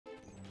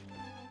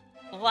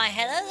Why,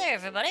 hello there,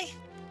 everybody.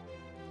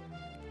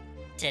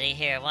 Didi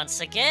here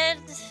once again,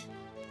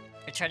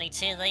 returning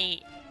to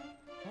the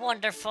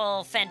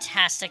wonderful,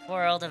 fantastic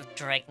world of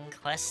Dragon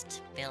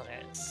Quest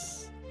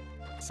Builders.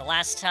 So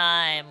last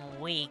time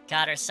we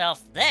got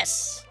ourselves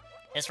this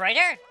right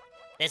here,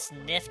 this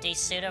nifty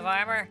suit of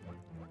armor,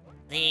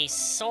 the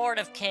Sword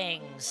of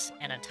Kings,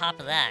 and on top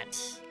of that,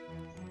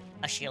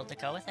 a shield to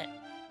go with it.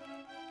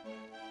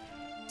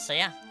 So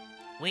yeah,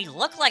 we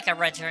look like a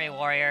legendary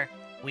warrior,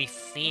 we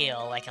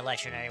feel like a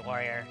legendary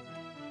warrior,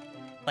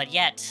 but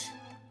yet,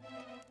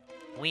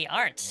 we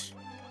aren't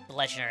the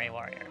legendary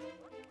warrior.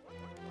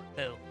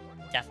 Boo.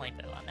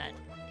 Definitely boo on that.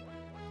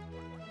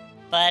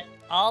 But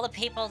all the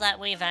people that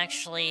we've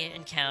actually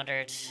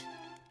encountered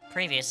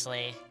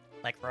previously,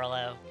 like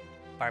Rolo,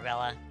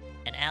 Barbella,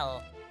 and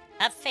Elle,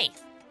 have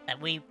faith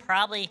that we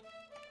probably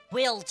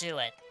will do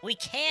it. We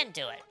can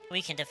do it.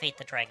 We can defeat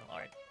the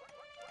Dragonlord.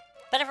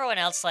 But everyone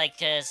else,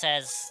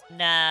 says,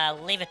 nah,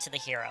 leave it to the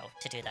hero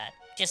to do that.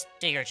 Just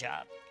do your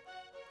job.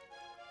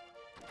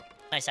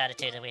 Nice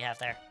attitude that we have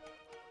there.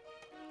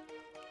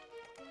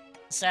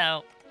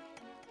 So,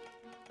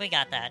 we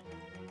got that.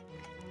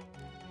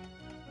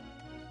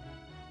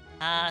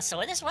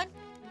 So in this one,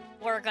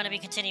 we're going to be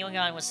continuing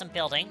on with some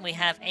building. We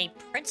have a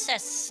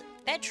princess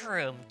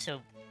bedroom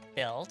to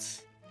build,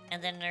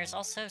 and then there's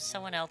also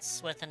someone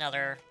else with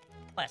another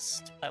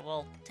quest, but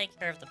we'll take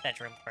care of the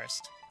bedroom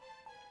first.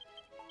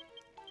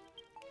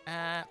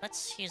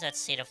 Let's use that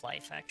Seed of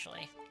Life,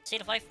 actually.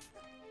 Seed of Life.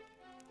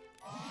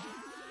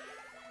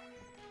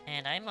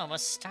 And I'm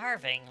almost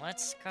starving.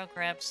 Let's go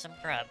grab some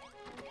grub.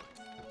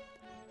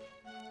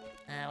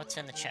 What's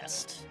in the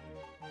chest?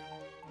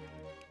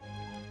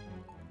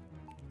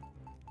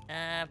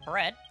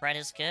 Bread. Bread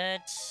is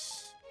good.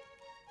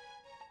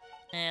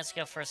 And let's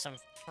go for some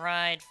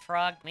fried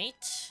frog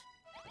meat.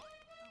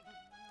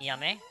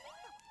 Yummy.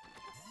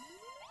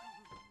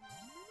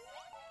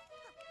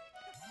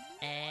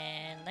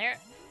 And there.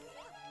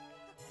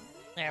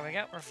 There we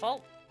go, we're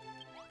full.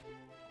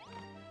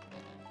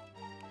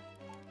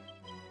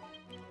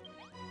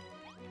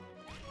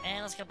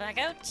 And let's go back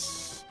out.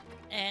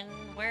 And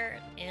where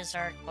is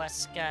our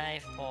quest guy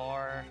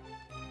for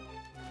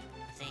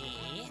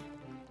the...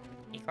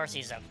 Of course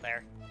he's up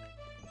there.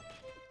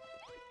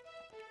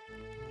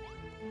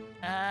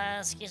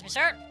 Excuse me,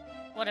 sir.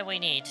 What do we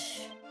need?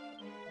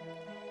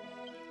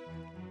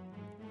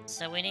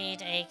 So we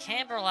need a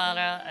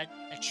candelabra,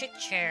 a chick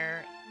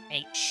chair,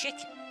 a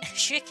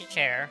chick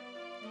chair,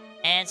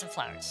 and some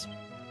flowers.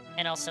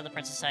 And also the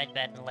princess side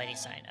bed and the lady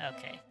sign.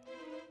 Okay.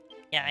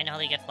 Yeah, I know how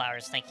you get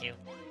flowers, thank you.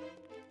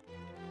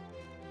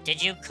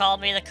 Did you call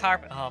me the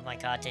carp... Oh my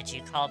god, did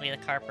you call me the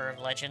Carper of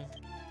Legend?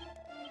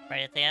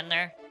 Right at the end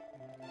there?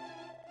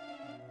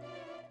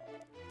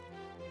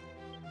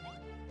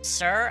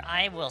 Sir,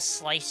 I will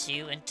slice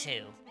you in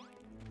two.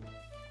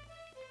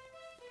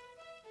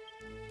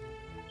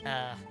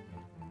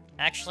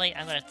 Actually,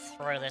 I'm gonna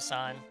throw this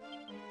on.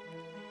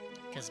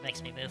 Because it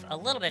makes me move a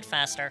little bit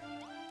faster.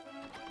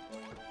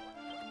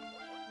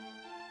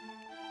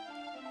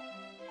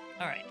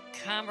 Alright,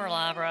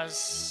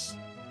 candelabras.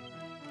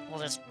 We'll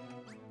just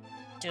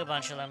do a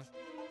bunch of them.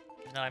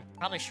 Even though I'm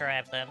probably sure I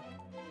have them.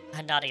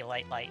 A naughty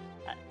light.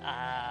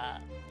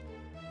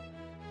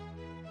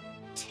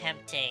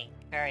 Tempting.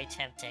 Very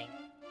tempting.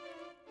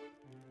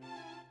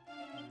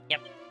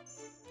 Yep.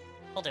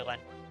 We'll do one.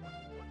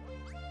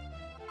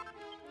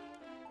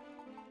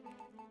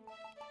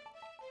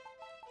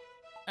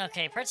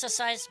 Okay,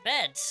 princess-sized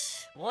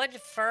beds. Wood,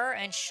 fur,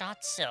 and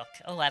shot silk.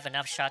 Oh, I have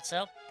enough shot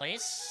silk,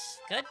 please.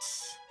 Good.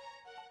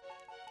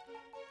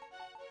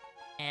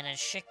 And a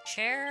chic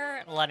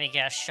chair. Let me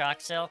guess,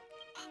 shot silk.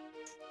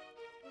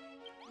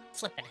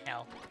 Flippin'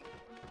 hell.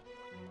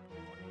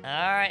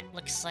 Alright,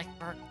 looks like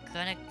we're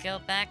gonna go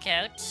back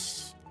out.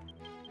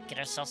 Get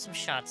ourselves some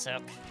shot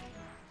silk.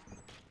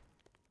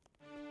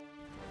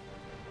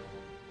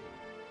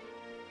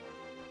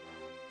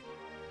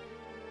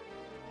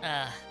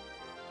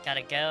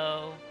 Gotta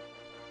go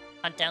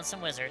hunt down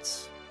some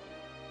wizards.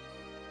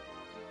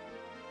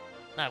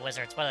 Not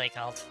wizards, what are they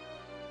called?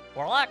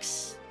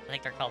 Warlocks? I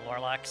think they're called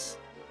warlocks.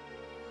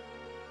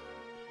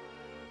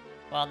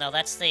 Well, no,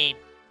 that's the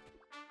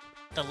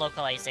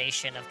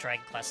localization of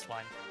Dragon Quest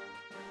 1.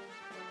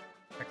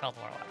 They're called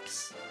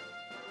warlocks.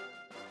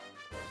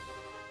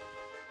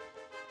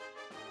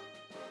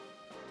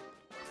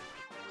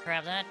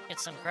 Grab that, get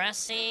some grass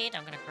seed.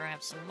 I'm gonna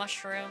grab some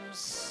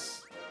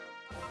mushrooms.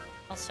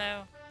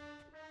 Also...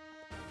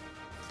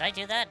 Did I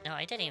do that? No,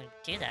 I didn't even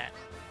do that.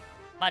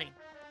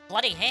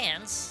 Bloody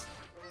hands!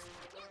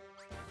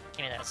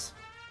 Give me those.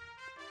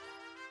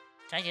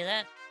 Did I do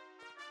that?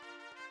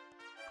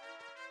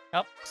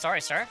 Oh,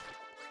 sorry, sir.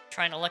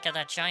 Trying to look at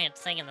that giant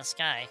thing in the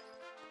sky.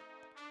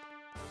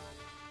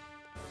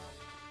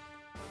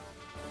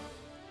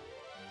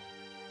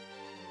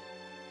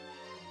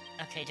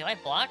 Okay, do I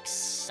have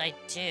blocks? I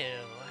do.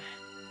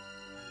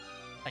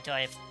 But do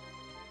I have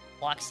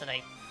blocks that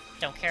I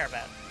don't care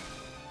about?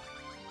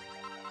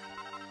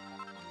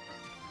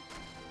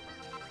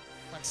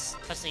 Let's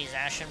put these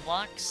ashen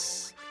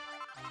blocks.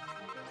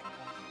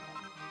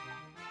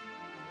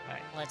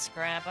 Let's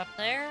grab up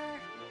there.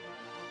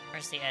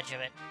 Where's the edge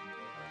of it?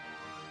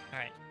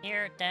 Alright,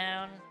 here,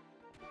 down.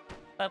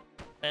 Boop,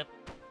 boop,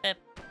 boop,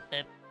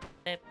 boop,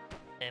 boop,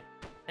 boop,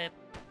 boop,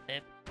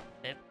 boop,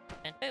 boop,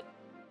 and boop.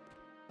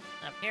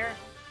 Up here.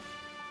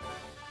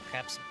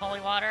 Grab some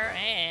holy water,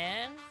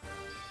 and...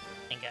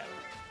 bingo.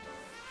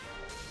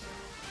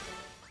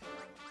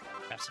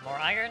 Grab some more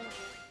iron.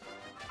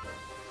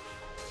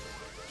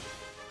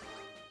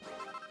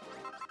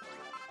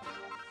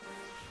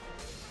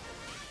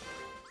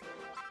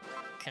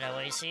 Could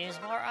always use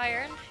more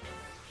iron.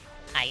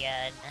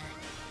 Iron.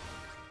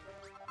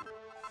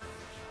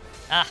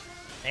 Ah,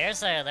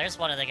 there's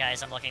one of the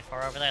guys I'm looking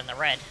for over there in the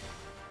red.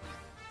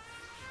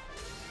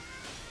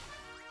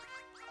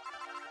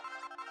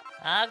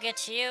 I'll get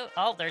to you.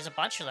 Oh, there's a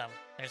bunch of them.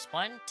 There's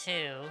 1, 2.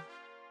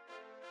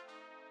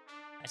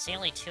 I see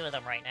only 2 of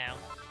them right now.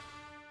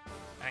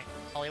 Alright,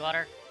 holy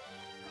water.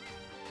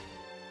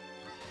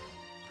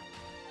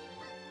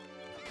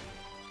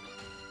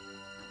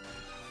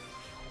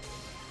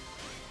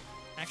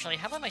 Actually,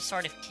 how about my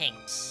Sword of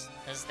Kings?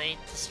 Does they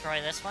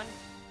destroy this one?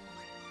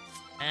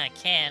 It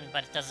can,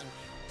 but it doesn't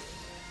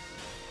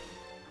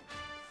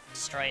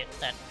destroy it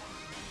that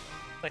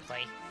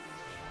quickly.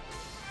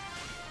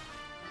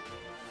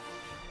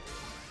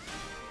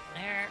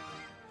 There.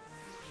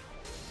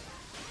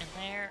 And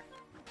there.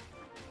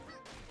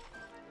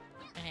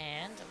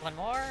 And one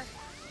more.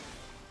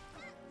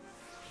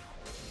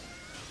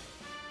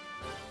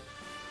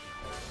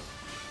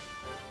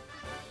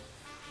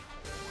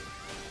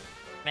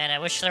 Man, I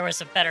wish there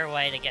was a better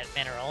way to get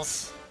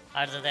minerals,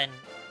 other than...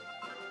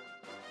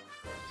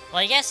 Well,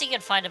 I guess you can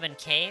find them in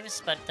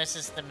caves, but this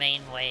is the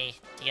main way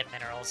to get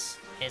minerals,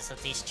 is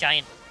with these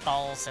giant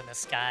balls in the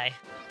sky.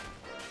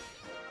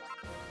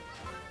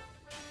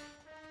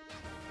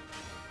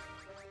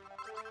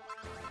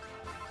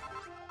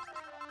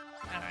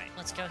 Alright,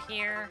 let's go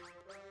here.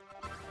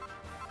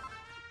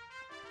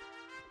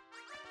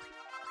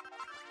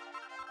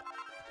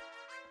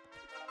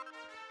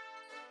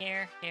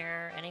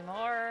 Here, any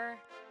more?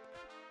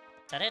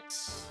 Is that it?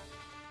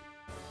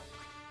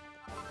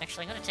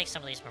 Actually, I'm gonna take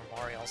some of these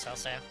memorials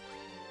also.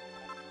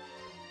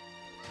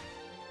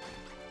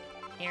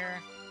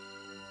 Here.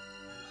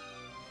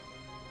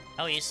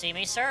 Oh, you see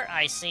me, sir?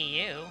 I see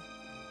you.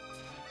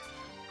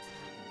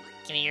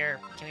 Give me your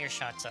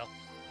shot, so.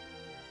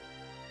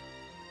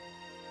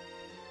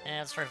 And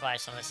let's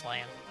revive some of this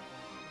land.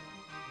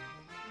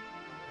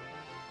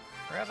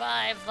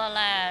 Revive the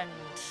land!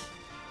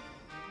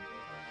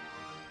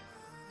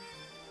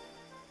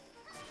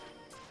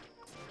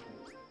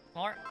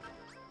 More.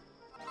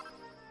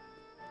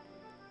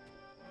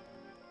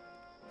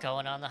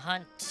 Going on the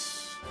hunt.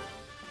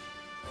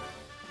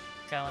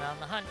 Going on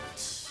the hunt.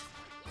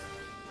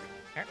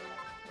 Here.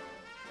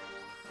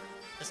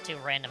 Just do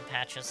random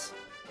patches.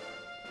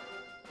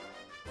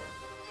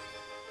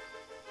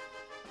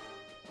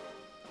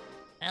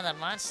 And the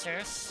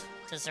monsters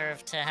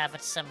deserve to have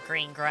some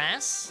green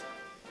grass.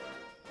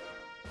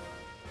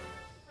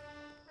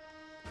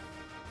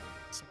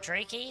 Some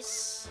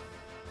drakies.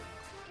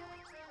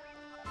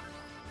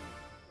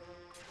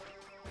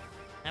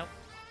 Nope.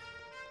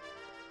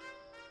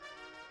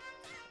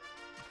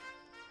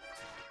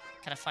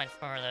 Gotta find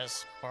 4 of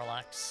those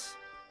warlocks.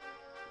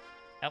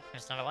 Nope,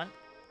 there's another one.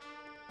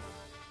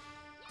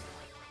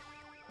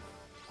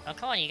 Oh,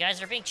 come on, you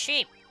guys are being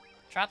cheap.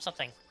 Drop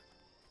something.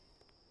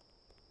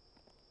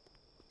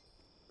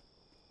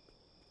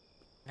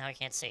 Now I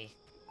can't see.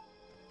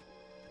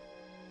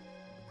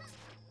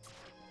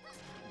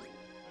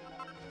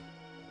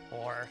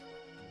 Or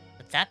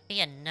would that be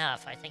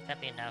enough? I think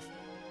that'd be enough.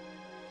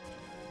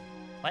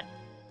 What?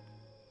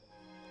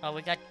 Oh,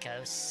 we got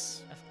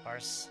ghosts, of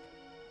course.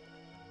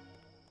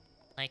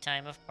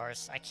 Nighttime, of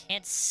course. I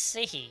can't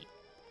see.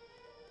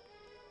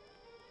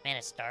 Man,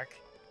 it's dark.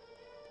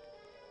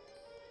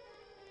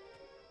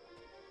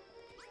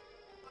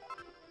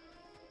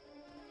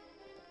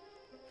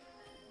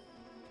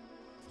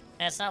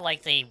 And it's not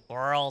like the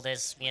world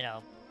is, you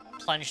know,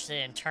 plunged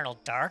in eternal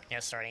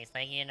darkness or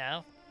anything, you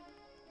know?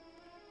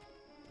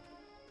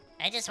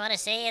 I just want to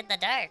stay in the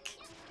dark.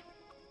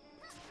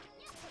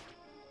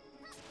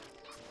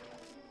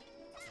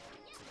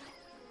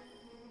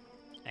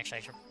 Actually,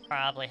 I should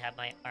probably have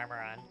my armor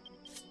on.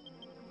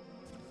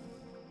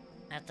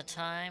 At the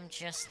time,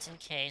 just in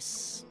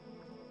case.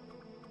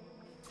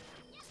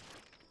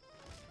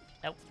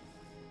 Nope.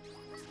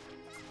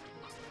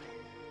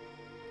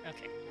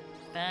 Okay.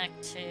 Back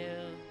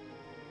to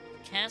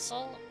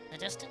castle in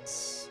the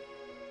distance.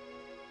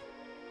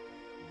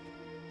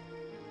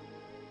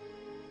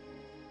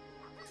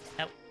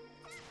 Nope.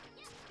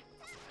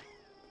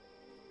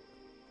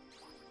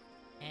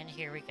 And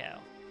here we go.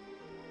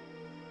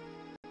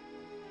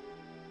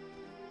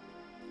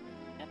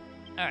 Yep.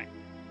 Alright.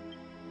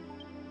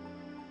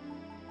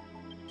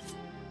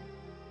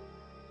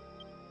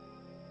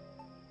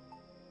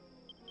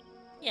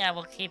 Yeah,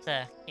 we'll keep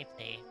the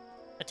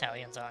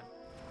battalions on.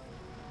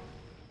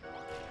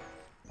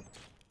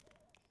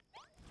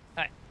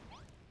 Alright.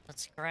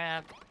 Let's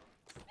grab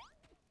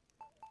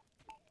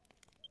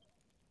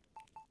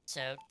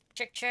So,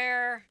 chick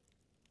chair.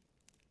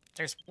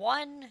 There's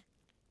one.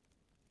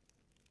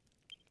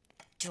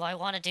 Do I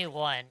want to do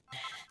one?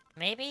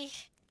 Maybe?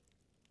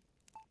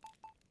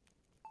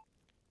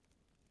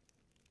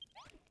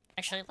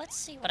 Actually, let's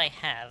see what I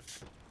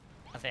have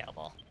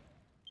available.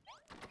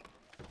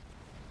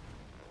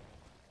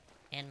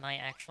 In my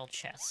actual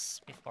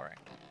chest before.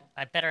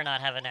 I better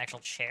not have an actual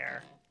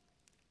chair.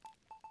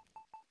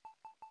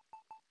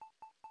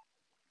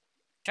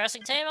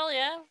 Dressing table,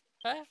 yeah.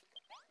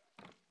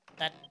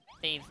 That'd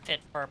be fit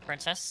for a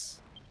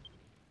princess.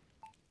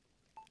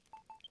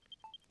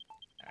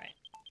 Alright.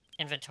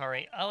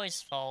 Inventory,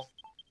 always full.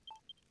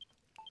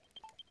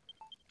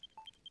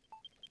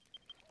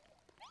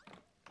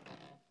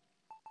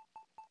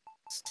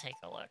 Let's take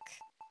a look.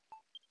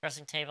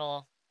 Dressing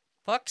table.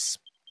 Books?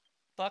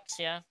 Books,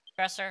 yeah.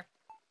 Dresser.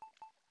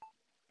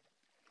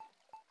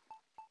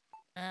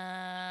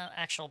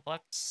 Actual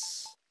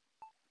books.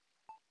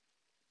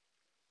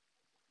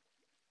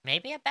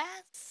 Maybe a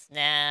bath?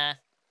 Nah.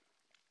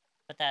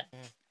 Put that in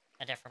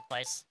a different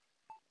place.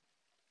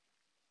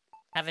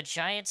 Have a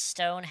giant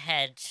stone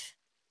head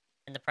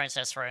in the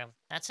princess room.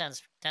 That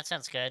sounds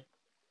good.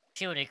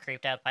 She wouldn't be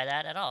creeped out by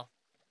that at all.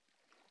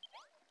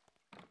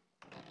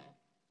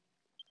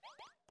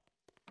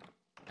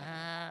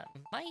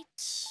 Might...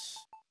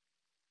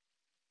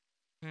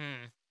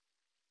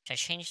 Should I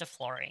change the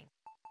flooring?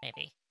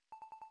 Maybe.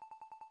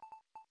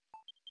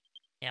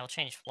 Yeah, we'll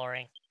change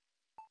flooring.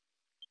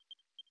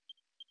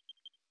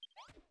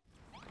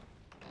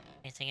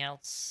 Anything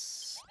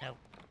else? Nope.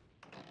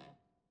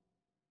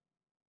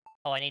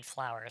 Oh, I need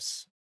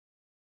flowers.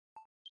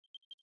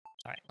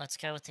 Alright, let's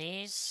go with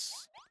these.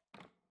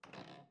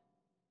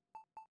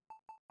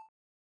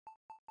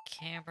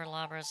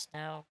 Candelabras,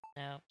 no.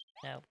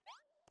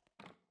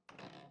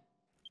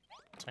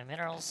 It's my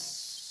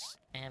minerals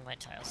and my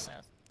tile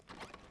set.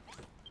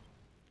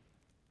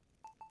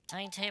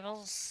 Dining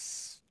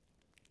tables.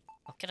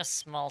 I'll get a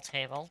small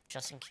table,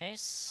 just in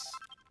case.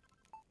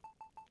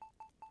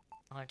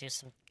 I want to do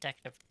some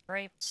decorative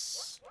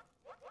drapes.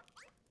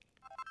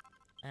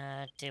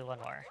 Do one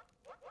more.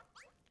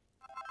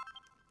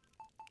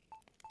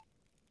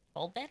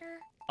 Gold banner?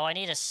 Oh, I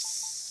need a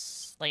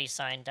slay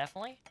sign,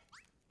 definitely.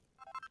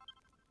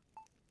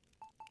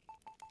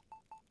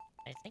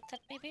 I think that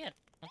may be it.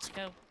 Let's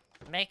go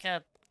make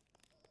a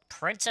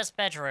princess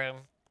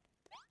bedroom.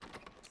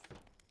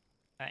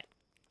 Alright.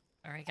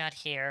 What we got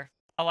here?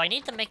 Oh, I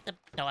need to make the...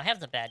 No, I have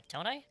the bed,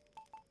 don't I?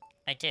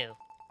 I do.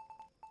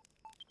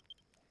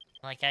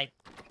 Like, I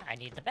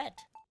need the bed.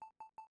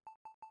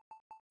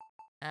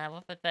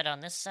 We'll put bed on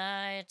this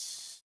side.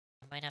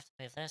 I might have to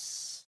move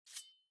this.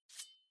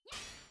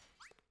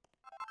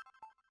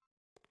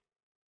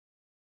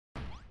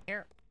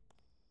 Here.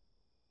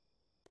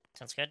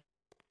 Sounds good.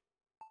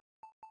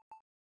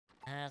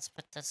 Let's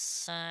put the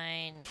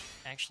sign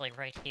actually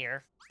right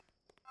here.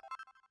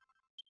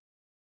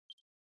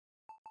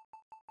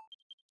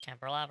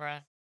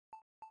 Candelabra.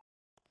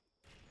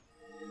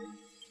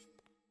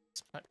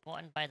 Let's put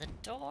one by the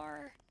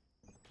door.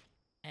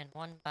 And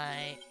one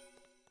by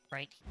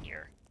right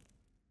here.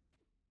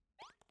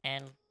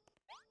 And...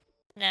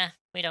 Nah,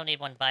 we don't need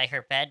one by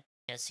her bed.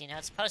 Because, you know,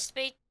 it's supposed to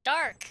be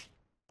dark.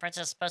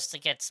 Princess is supposed to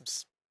get some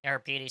her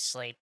beauty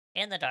sleep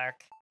in the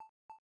dark.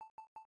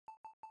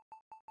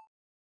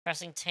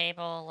 Dressing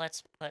table,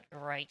 let's put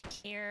right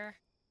here.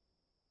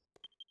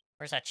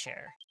 Where's that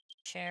chair?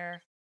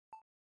 Chair.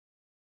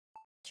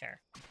 Chair.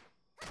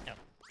 No,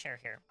 chair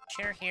here.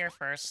 Chair here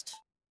first.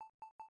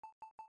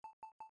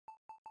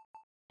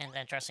 And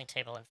then dressing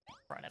table in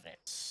front of it.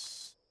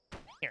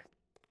 Here.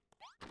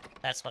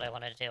 That's what I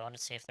wanted to do. I wanted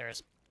to see if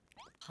there's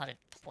potted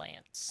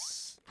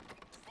plants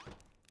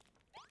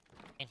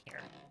in here.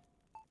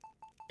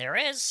 There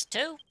is!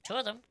 Two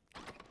of them.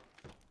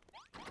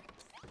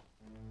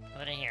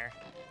 Put in here.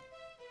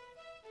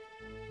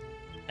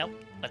 Nope,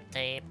 but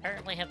they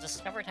apparently have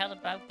discovered how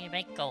you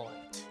make gold.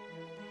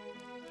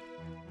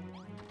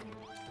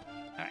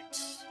 Alright.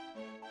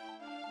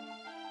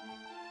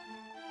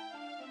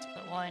 Let's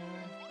put one...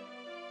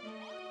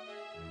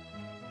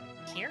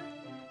 here?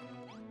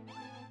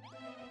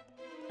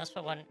 Let's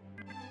put one...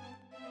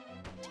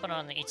 Let's put it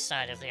on each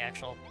side of the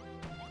actual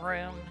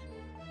room.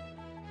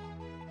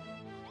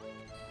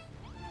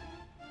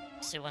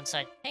 Let's do one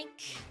side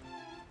pink.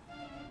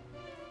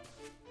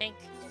 Pink.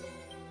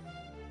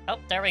 Oh,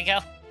 there we go.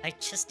 I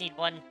just need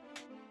one.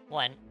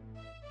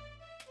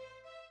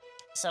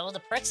 So, the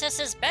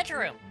princess's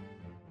bedroom.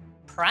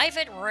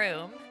 Private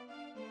room.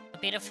 A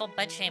beautiful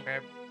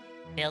bedchamber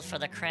built for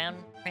the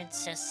crown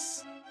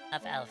princess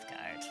of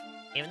Elfgard.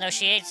 Even though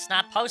she's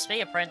not supposed to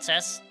be a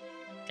princess,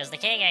 because the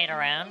king ain't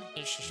around,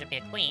 she should be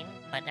a queen,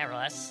 but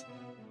nevertheless.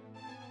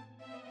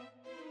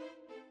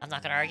 I'm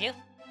not gonna argue.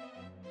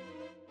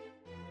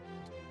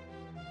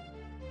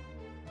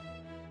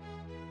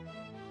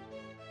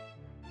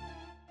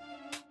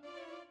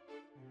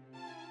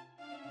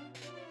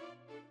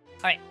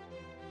 Alright.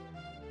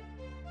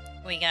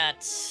 We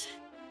got...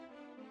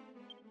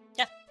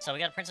 Yeah, so we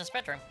got a princess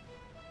bedroom.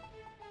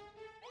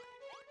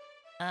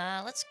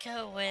 Let's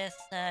go with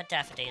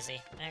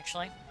Daffy-Daisy,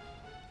 actually.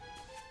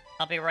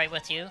 I'll be right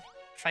with you,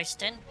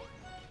 Tristan.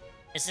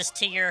 Is this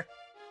to your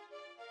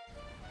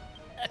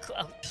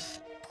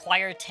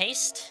acquired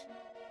taste?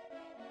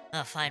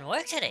 Oh, fine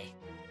work, Didi.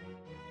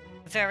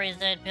 Very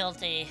then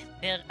build a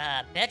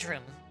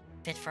bedroom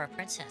fit for a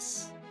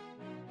princess.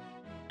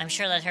 I'm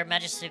sure that Her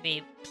Majesty would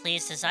be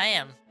pleased as I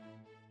am.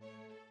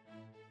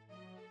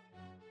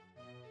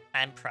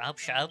 I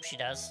hope she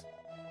does.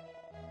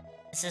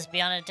 This is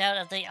beyond a doubt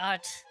of the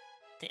art.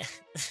 The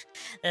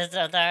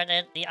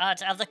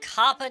art of the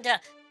carpenter.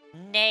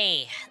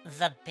 Nay,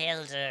 the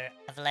builder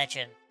of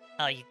legend.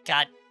 Oh, you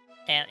got...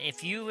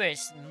 if you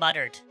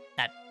muttered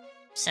that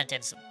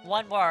sentence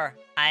one more,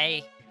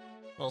 I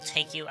will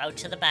take you out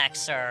to the back,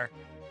 sir,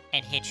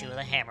 and hit you with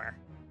a hammer.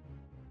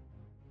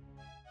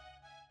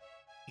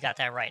 You got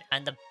that right.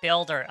 I'm the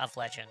builder of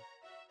legend,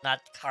 not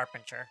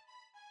carpenter.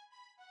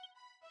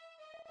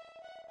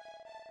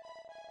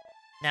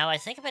 Now I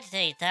think about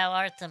it, thou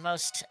art the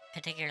most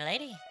particular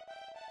lady.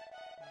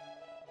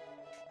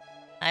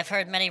 I've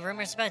heard many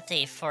rumors about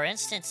thee. For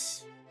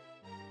instance,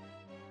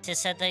 'tis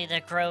said that they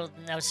grow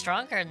no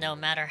stronger no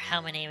matter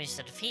how many enemies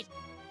to defeat.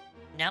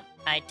 Nope,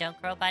 I don't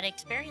grow by the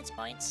experience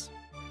points.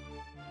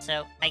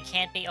 So I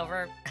can't be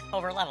over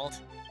leveled.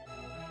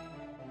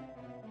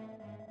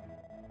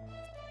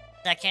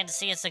 That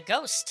candidacy is a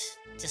ghost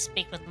to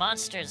speak with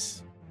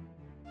monsters.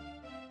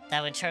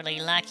 Thou eternally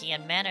lacking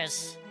in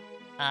manners,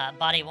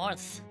 body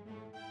warmth,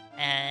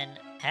 and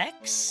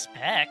pecs?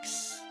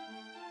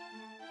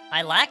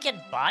 I lack in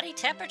body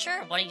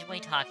temperature? What are you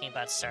talking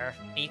about, sir?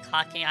 Are you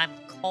talking I'm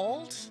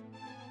cold?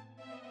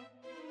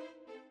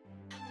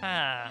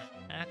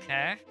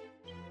 Okay.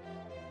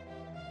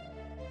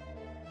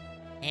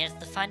 And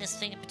the finest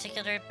thing in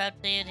particular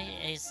about me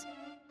is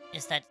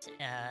that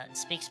it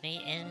speaks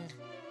me in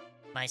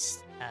my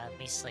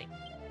me sleep.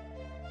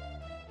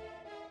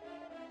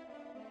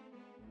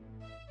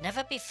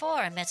 Never before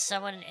I met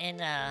someone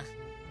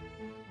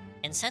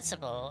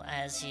insensible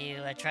as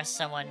you address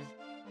someone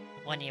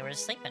when you were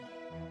sleeping.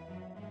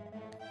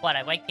 What,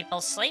 I wake people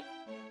asleep?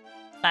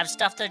 If I have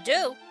stuff to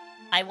do,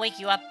 I wake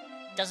you up.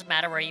 Doesn't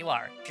matter where you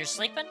are. If you're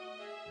sleeping,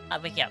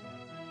 I'll wake you up.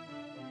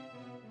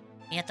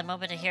 And at the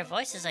moment I hear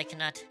voices, I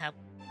cannot help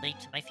leap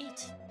to my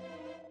feet.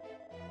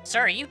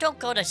 Sir, you don't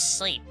go to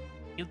sleep.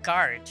 You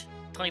guard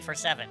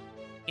 24/7.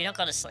 You don't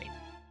go to sleep.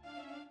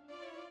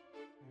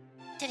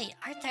 Didi,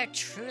 art thou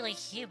truly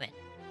human?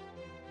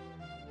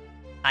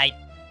 I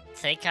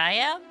think I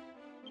am?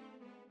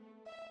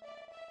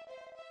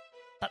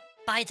 But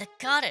by the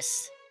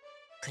goddess,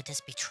 could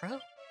this be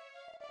true?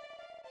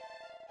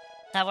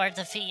 Thou art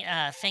the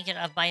figment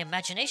of my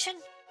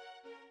imagination?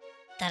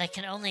 That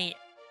only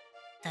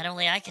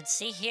I can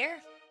see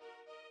here?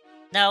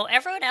 No,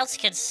 everyone else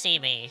can see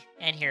me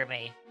and hear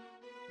me.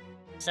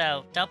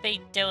 So, don't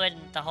be doing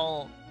the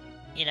whole,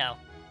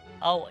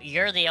 oh,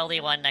 you're the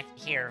only one that can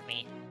hear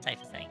me type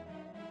of thing.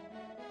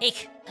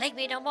 Eek, plague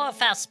me no more,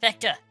 foul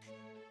spectre.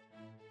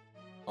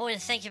 Oh, to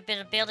think you've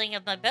been building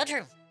up my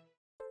bedroom.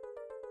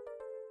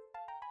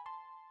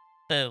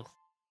 Boo.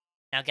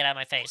 Now get out of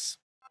my face.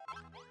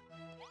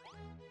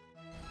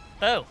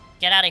 Boo!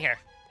 Get out of here.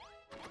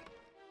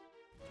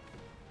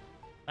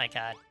 My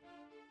god.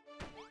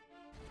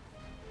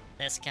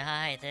 This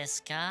guy.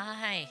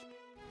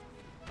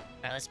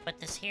 Alright, let's put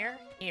this here,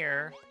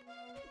 here,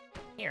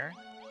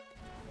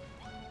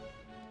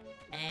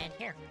 and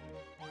here.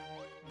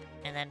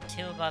 And then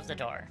 2 above the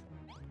door.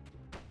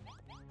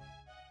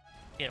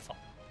 Beautiful.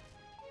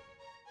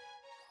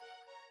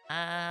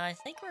 I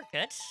think we're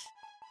good.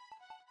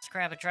 Let's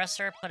grab a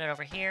dresser, put it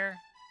over here.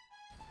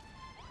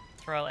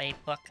 Throw a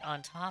book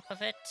on top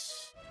of it.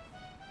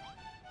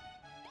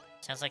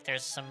 Sounds like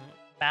there's some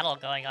battle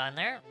going on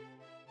there.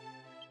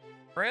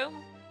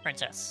 Room,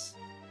 princess.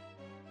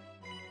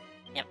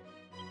 Yep.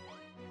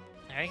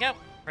 There you go.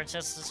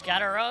 Princess has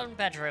got her own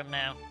bedroom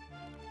now.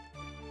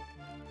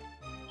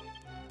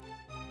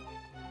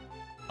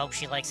 Hope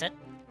she likes it.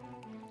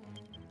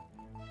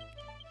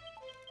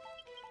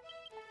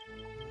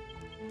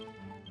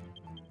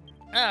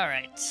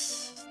 Alright.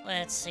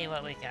 Let's see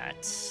what we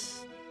got.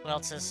 Who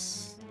else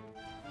has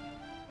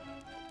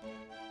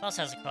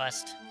a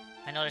quest?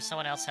 I know there's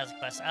someone else has a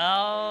quest.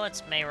 Oh,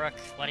 it's Mayrook.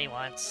 What do he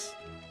want?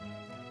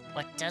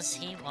 What does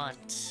he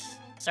want?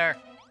 Sir.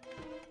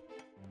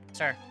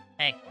 Sir.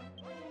 Hey.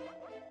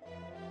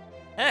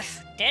 Ugh,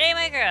 Didi,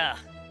 my girl.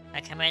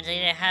 I commanded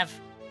you to have...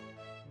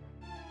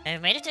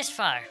 I've made it this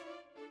far.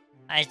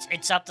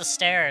 It's up the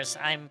stairs.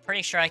 I'm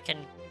pretty sure I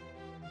can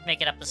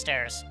make it up the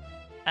stairs.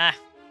 Ah.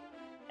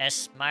 A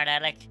smart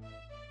aleck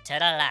to the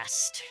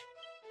last.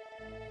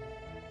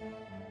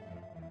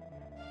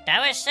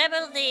 Thou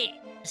assemble the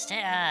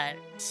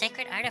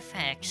sacred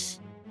artifacts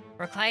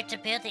required to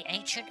build the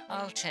ancient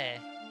altar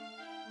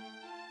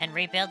and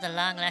rebuild the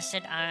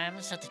long-lasted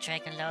arms of the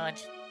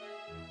Dragonlord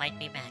might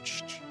be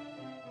matched.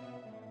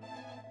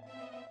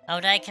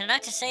 Although I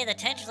cannot say the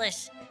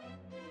Tendulus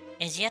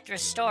is yet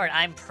restored,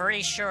 I'm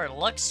pretty sure it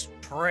looks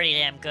pretty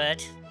damn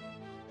good.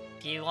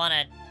 If you want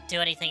to do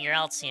anything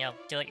else,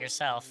 do it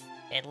yourself.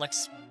 It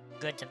looks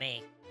good to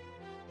me.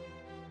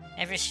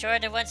 I've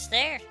restored it once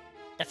there.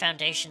 The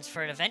foundations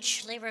for an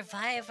eventually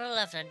revival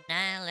of the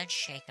Nile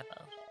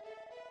unshakable.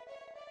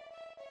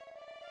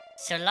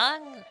 So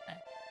long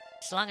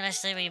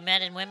as the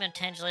men and women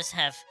Tangelus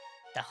have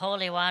the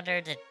holy water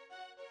to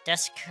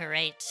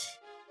desecrate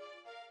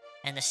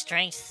and the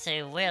strength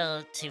to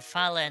will to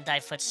follow in thy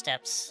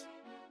footsteps.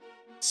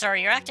 Sir,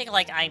 you're acting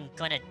like I'm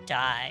gonna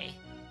die.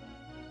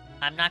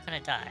 I'm not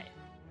gonna die.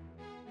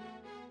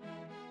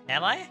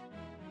 Am I?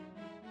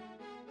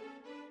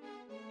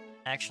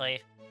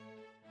 Actually.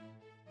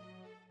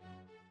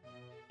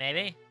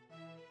 Maybe?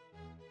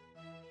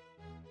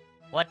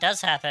 What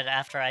does happen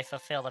after I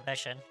fulfill the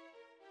mission?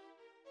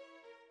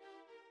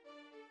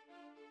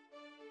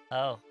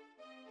 Oh.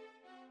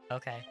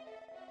 Okay.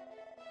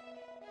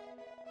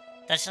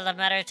 That's just a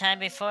matter of time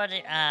before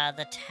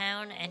the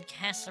town and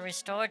castle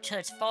restored to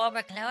its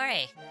former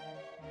glory.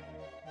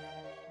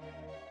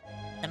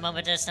 The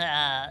moment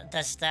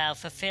dost thou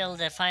fulfill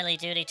the final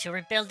duty to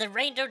rebuild the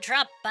rainbow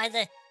drop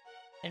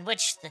in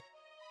which the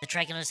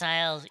Dragonlord's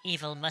Isle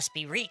evil must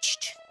be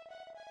reached.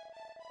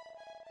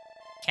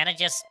 Can I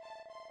just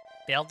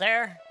build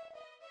there?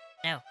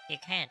 No, you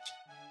can't.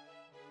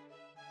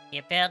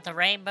 You build the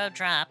rainbow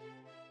drop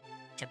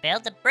to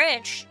build the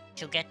bridge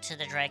to get to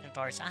the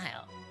Dragonlord's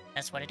Isle.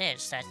 That's what it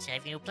is.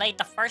 Have you played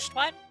the first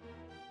one?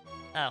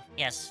 Oh,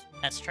 yes,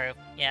 that's true.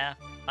 Yeah,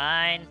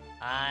 fine.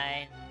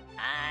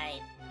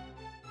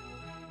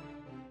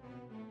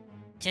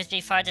 Tis be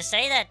far to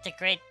say that the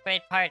great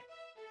part,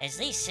 at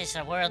least, is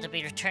a world to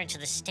be returned to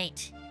the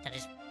state that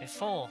is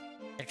before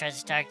the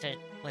dreaded darkness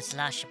was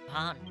lashed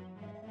upon.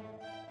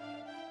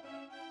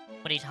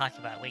 What are you talking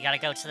about? We gotta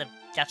go to the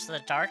depths of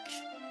the dark?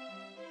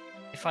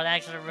 Before the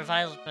actual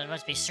revival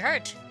must be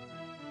stirred.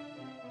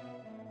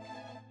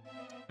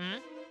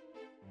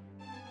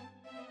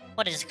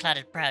 What is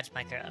clouded brows,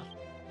 my girl?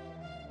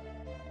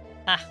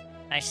 Ah,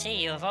 I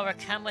see you have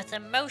overcome with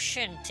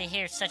emotion to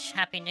hear such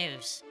happy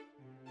news.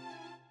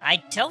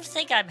 I don't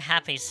think I'm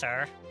happy,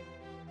 sir.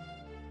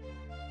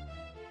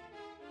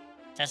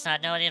 Does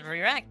not know how to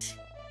react.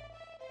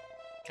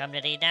 Come to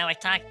thee now, I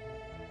thought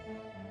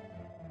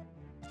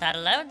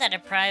alone that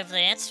deprived the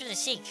answer to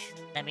seek.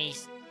 Let me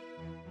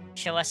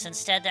show us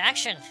instead the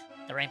action.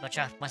 The rainbow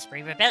drop must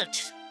be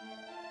rebuilt.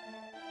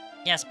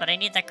 Yes, but I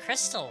need that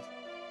crystal.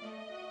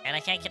 And I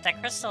can't get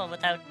that crystal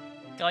without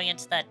going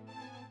into that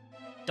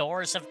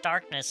doors of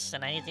darkness,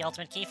 and I need the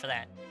ultimate key for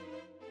that.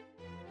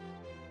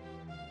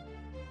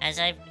 As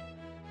I've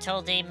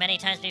told thee many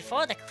times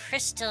before, the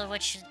crystal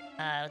which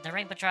the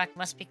rainbow drop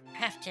must be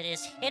crafted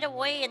is hid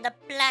away in the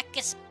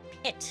blackest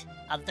pit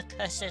of the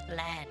cursed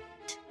land.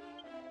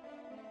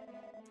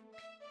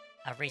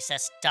 A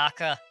recess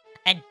darker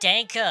and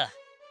danker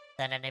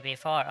than any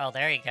before. Oh,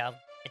 there you go.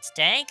 It's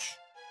dank?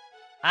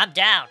 I'm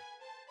down.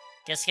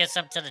 Just get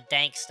some to the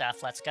dank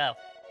stuff. Let's go.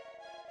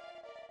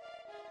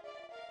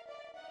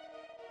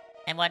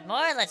 And what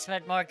more? Let's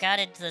put more God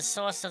into the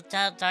source of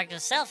darkness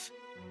itself,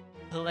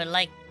 who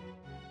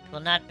will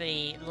not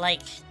be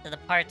like the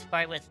part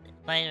with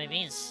by any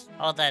means.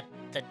 All the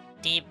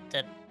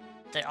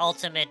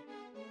ultimate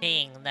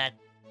being that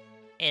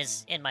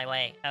is in my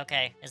way.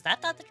 Okay, is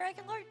that not the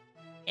Dragonlord?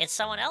 It's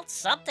someone else?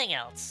 Something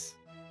else.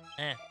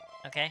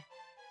 Okay.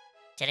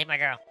 Didi, my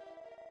girl.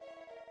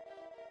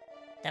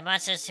 The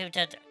monsters who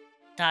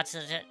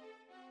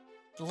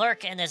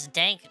lurk in this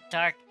dank,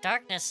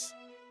 darkness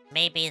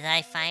may be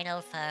thy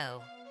final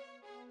foe.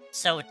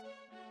 So,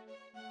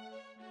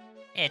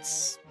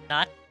 it's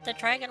not the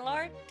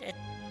Dragonlord?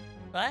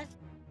 What?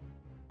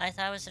 I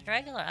thought it was the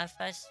Dragonlord.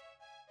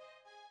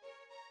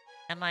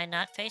 Am I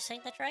not facing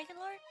the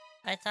Dragonlord?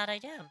 I thought I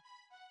am.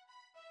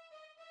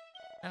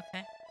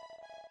 Okay.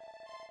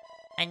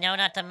 I know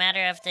not the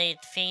matter of the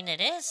fiend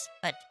it is,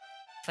 but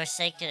for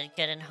sake of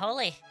good and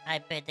holy, I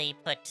bid thee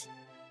put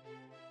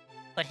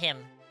him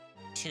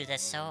to the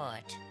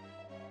sword.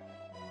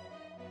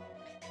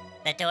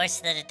 The doors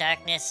to the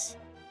darkness,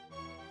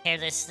 here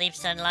there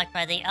sleeps unlocked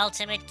by the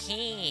ultimate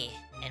key,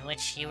 in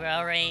which you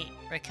already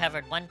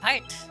recovered one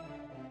part.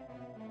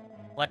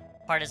 What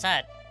part is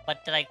that?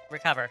 What did I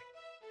recover?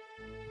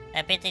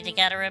 I bid thee to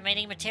gather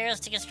remaining materials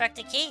to construct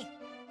the key,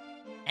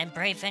 and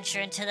brave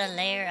venture into the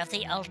lair of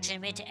the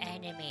ultimate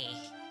enemy.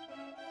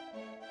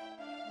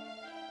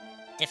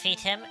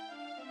 Defeat him,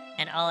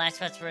 and all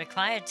aspects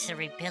required to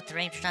rebuild the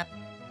rainbow drop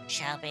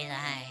shall be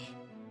thy.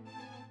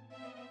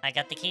 I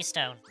got the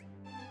keystone.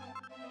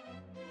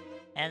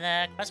 And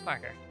the quest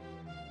marker.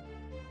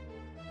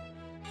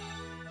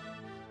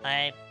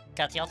 I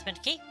got the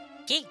ultimate key.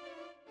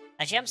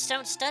 A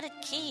gemstone-studded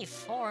key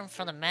formed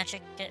from the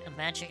magical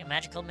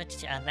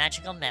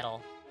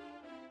metal.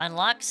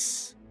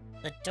 Unlocks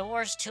the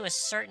doors to a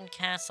certain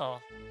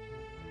castle.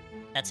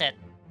 That's it.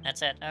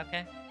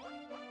 Okay.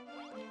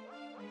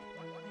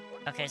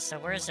 Okay, so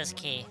where is this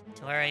key?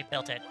 To where I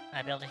built it.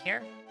 I built it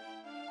here?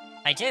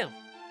 I do.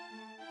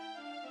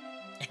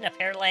 And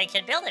apparently I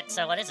can build it,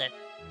 so what is it?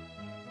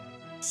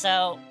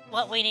 So,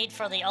 what we need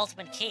for the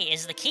ultimate key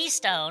is the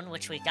keystone,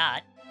 which we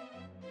got.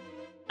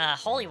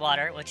 Holy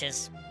water, which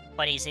is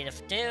quite easy to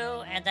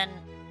do. And then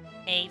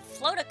a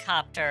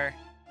floatacopter,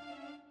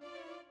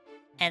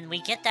 and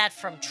we get that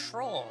from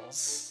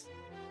trolls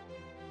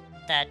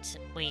that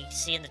we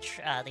see in the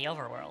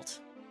overworld.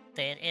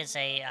 It is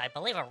I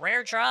believe, a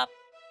rare drop,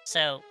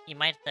 so you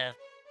might have to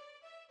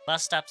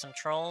bust up some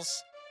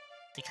trolls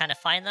to kind of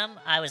find them.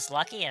 I was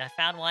lucky, and I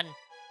found one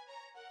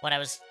when I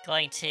was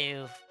going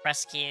to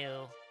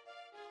rescue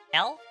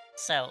Elle,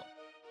 so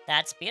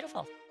that's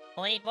beautiful.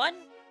 Only need one?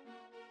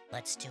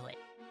 Let's do it.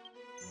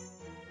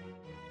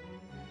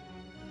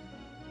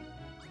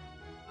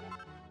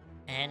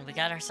 And we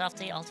got ourselves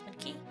the ultimate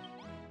key.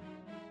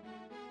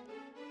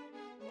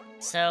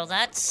 So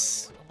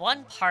that's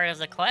one part of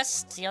the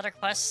quest. The other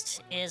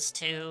quest is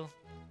to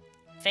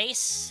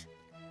face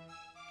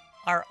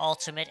our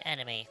ultimate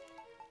enemy.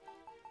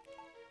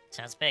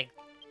 Sounds big.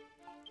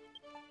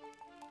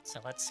 So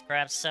let's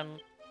grab some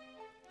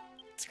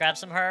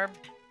herb.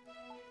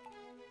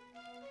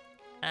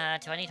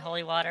 Do I need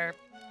holy water?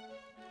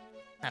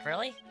 Not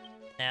really?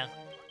 No.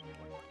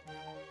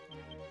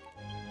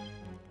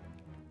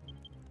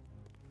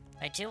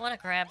 I do want to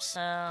grab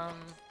some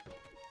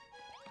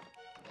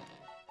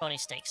pony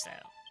steaks, though,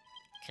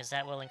 because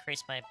that will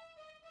increase my...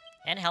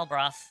 and hell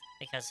broth,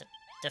 because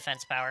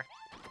defense power.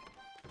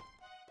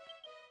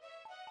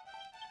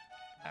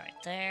 Alright,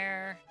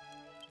 there.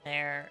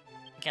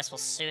 I guess we'll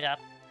suit up.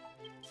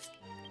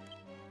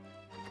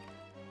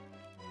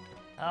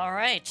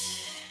 Alright.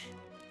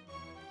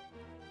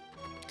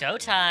 Go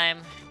time.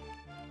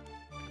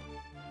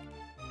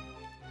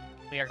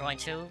 We are going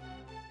to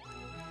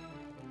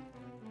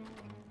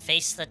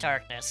face the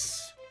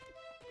darkness.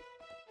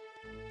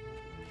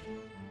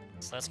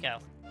 So let's go.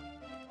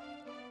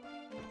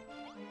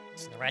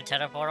 It's in the red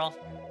tether portal.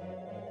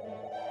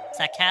 It's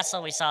that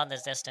castle we saw in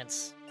the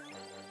distance.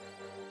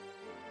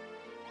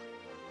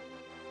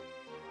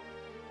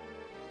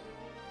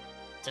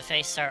 To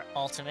face our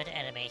ultimate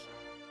enemy.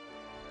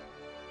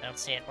 I don't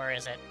see it. Where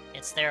is it?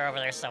 It's there, over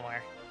there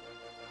somewhere.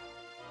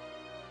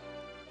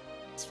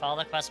 Let's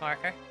follow the quest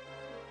marker.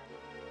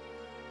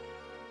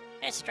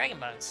 Hey, it's Dragon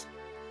Bones.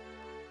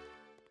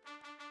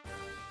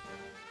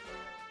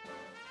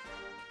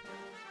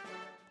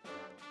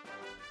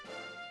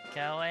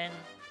 Going.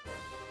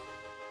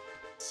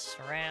 It's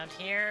around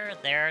here.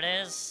 There it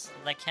is.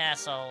 The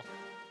castle.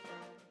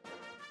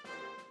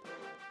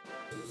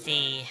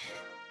 The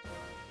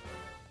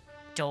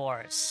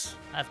doors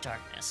of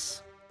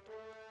darkness.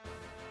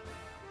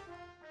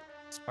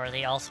 It's where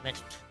the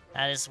ultimate...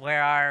 That is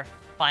where our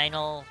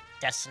final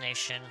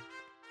destination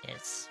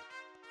is.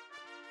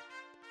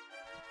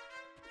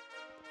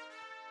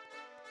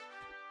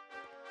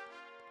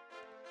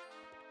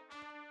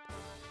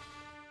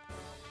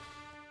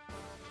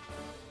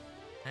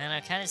 And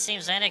it kind of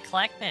seems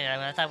anticlimactic.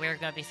 I thought we were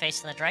going to be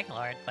facing the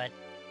Dragonlord, but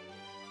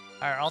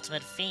our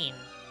ultimate fiend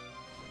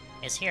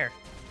is here.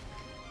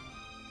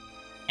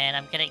 And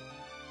I'm getting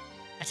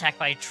attacked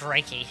by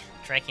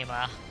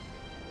Drakima.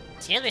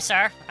 Excuse me,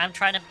 sir. I'm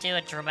trying to do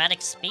a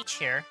dramatic speech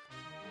here.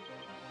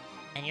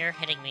 And you're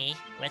hitting me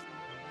with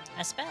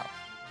a spell.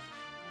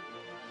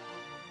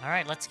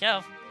 Alright, let's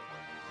go.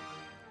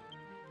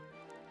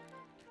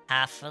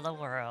 Half of the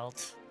world.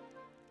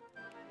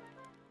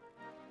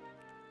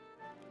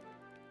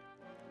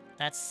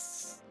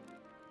 That's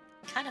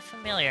kind of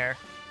familiar.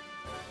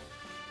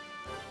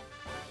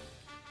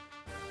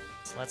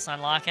 So let's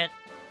unlock it.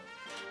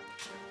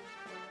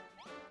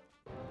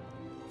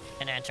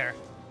 And enter.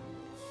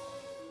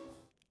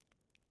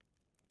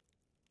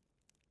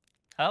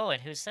 Oh,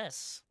 and who's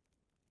this?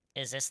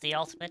 Is this the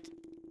ultimate?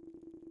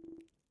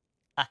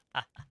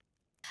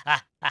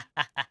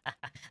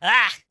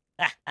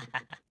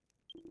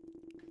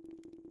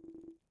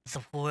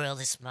 The world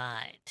is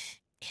mine.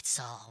 It's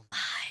all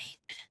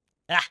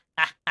mine.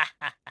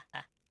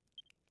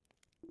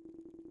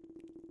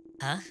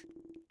 Huh?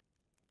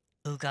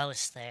 Who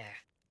goes there?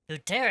 Who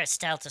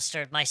darest thou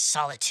disturb my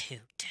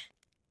solitude?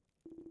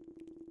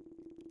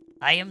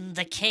 I am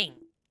the king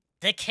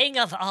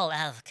of all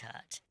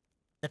Alcott.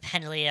 The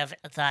penalty of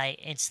thy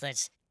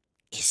insolence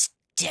is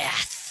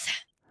death.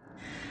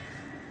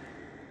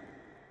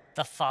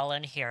 The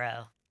fallen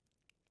hero,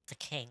 the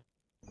king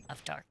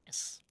of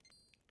darkness.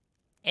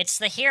 It's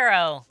the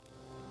hero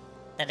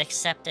that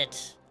accepted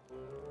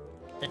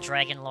the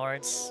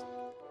Dragonlord's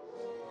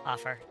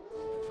offer.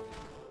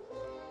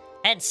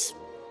 Hence,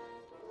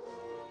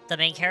 the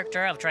main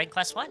character of Dragon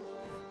Quest I.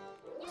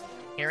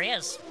 Here he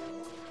is.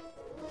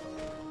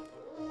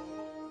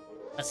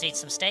 Let's eat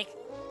some steak.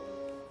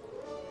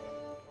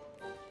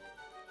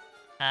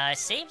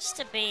 Seems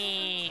to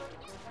be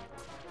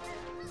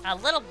a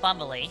little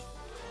bumbly.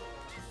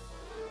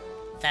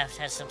 That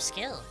has some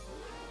skill.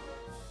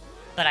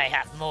 But I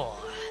have more.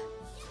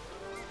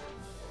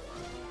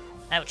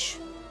 Ouch.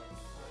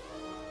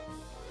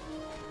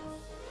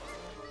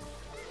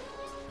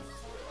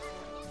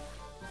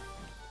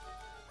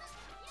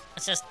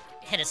 Let's just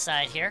hit his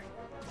side here.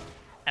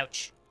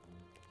 Ouch.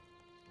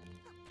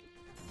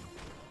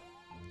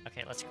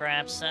 Okay, let's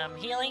grab some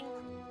healing.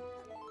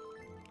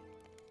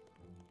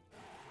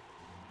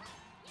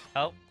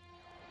 Oh.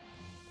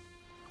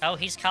 Oh,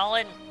 he's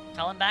calling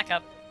back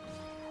up.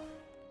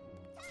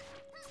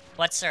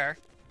 What, sir?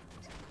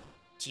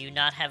 Do you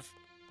not have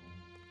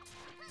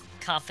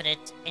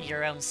confidence in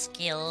your own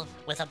skill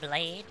with a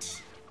blade?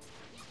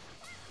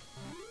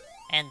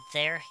 And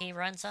there he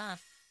runs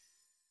off.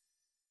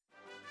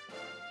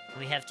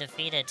 We have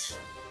defeated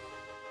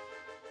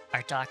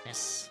our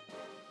darkness.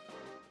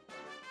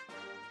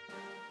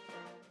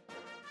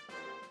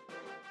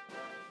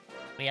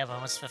 We have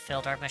almost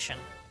fulfilled our mission.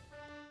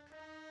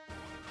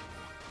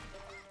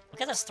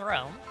 Look at this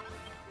throne.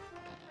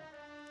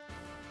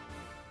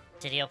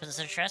 Didi opens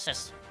the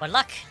chest. What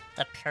luck!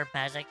 The pure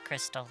magic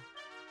crystal.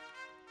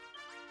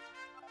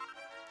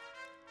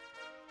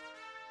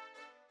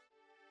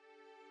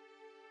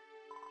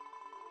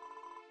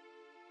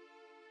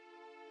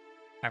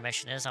 Our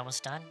mission is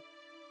almost done.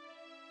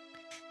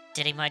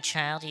 Didi, my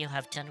child, you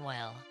have done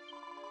well.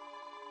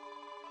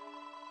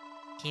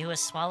 He who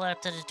has swallowed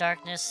up the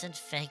darkness and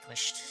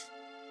vanquished,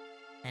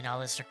 and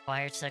all is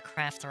required to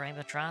craft the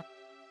rainbow drop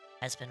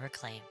has been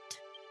reclaimed.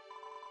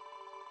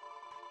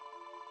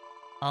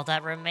 All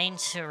that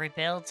remains to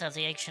rebuild of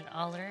the ancient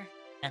altar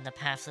and the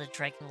path of the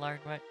Dragonlord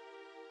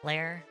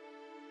lair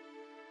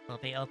will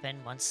be open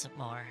once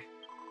more.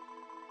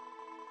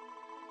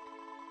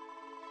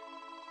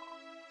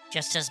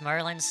 Just as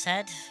Merlin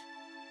said,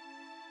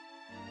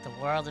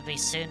 the world will be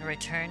soon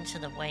returned to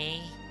the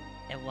way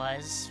it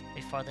was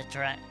before the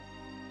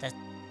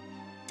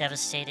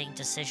devastating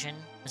decision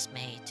was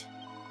made.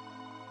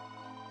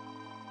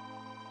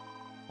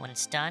 When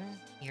it's done,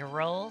 your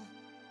role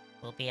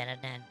will be at an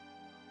end.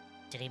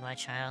 Didi, my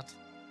child,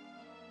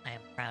 I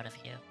am proud of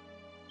you.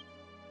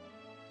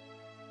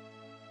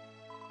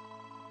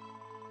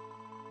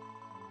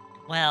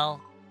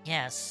 Well,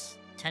 yes,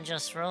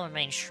 Tenjo's role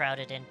remains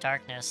shrouded in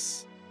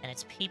darkness, and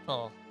its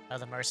people are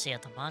the mercy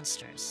of the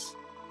monsters.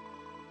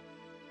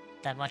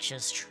 That much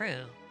is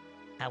true,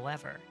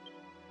 however.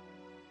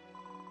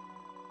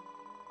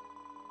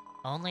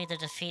 Only the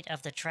defeat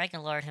of the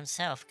Dragonlord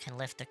himself can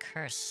lift the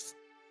curse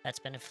that's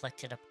been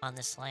inflicted upon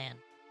this land.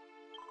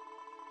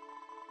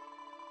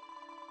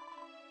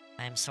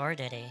 I am sorry,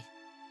 Didi,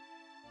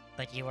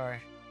 but you are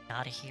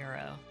not a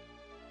hero.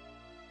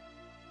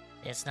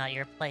 It's not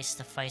your place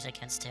to fight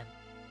against him.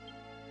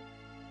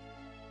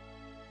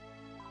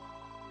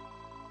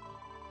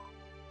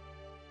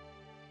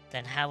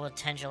 Then how will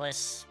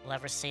Tenjolis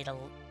ever see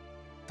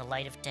the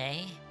light of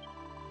day?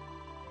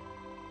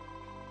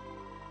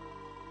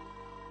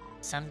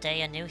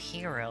 Someday a new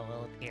hero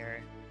will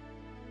appear,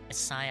 a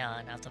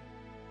scion of the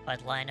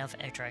bloodline of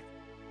Edric,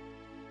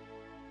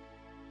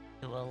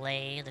 who will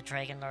lay the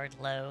Dragonlord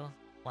low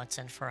once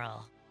and for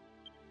all.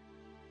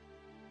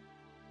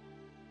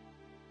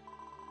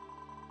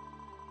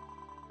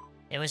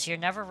 It was your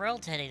never role,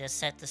 Didi, to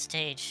set the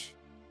stage.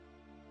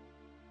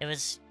 It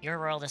was your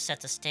role to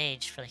set the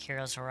stage for the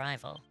hero's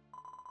arrival.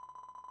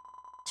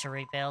 To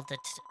rebuild the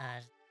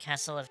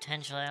castle of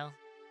Tenjo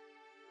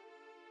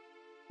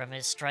from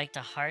his strike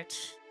to heart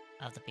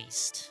of the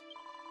beast.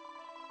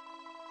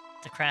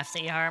 To craft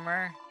the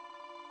armor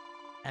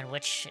in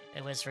which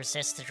it was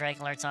resist the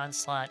Dragonlord's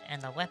onslaught,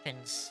 and the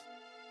weapons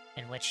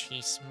in which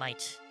he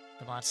smite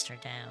the monster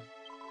down.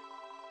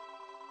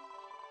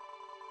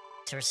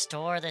 To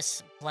restore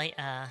this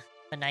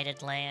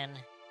benighted land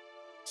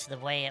to the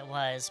way it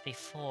was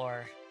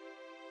before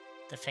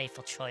the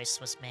fateful choice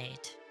was made.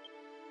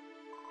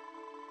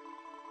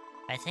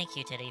 I thank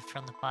you, Didi,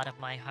 from the bottom of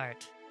my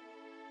heart.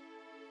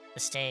 The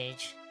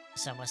stage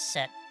is almost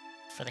set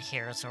for the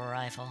hero's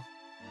arrival.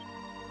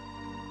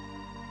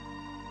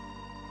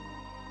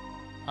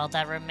 All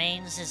that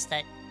remains is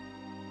that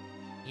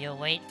you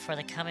wait for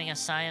the coming of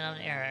Scion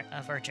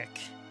of Erdrick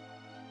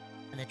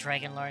and the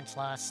Dragonlord's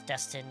lost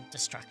destined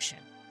destruction.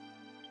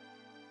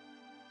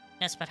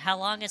 Yes, but how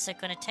long is it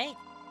going to take?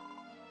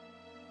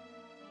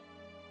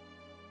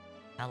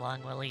 How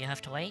long will you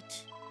have to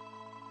wait?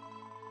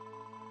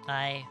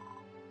 I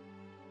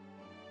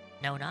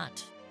know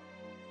not.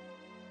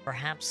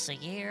 Perhaps a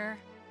year,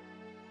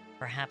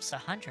 perhaps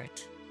 100.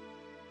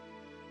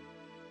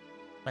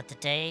 But the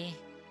day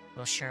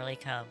will surely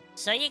come.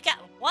 So you got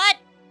what?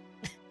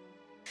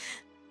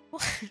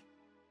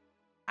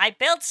 I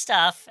built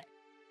stuff,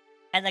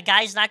 and the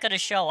guy's not going to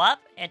show up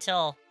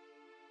until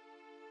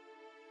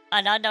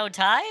an unknown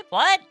time?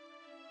 What?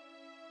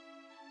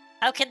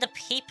 How can the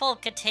people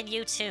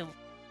continue to...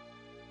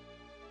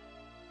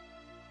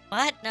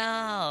 What?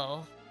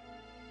 No.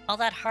 All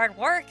that hard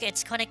work,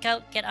 it's going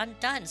to get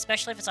undone,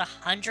 especially if it's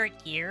 100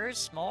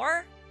 years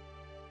more?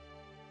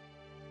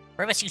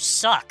 Rubus, you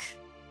suck.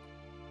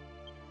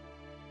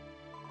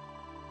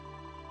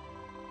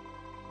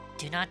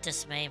 Do not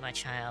dismay, my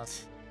child.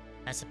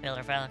 As a builder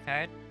of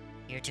Alucard,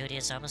 your duty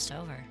is almost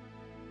over.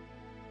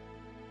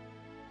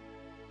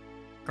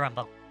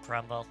 Grumble,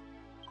 grumble.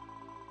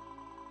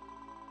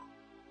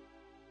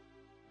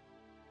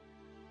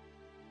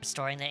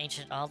 Restoring the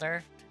ancient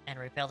altar and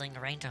rebuilding the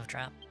rainbow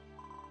drop.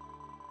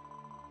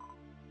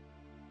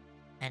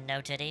 And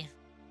know, Didi,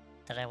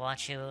 that I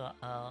watch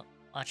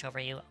over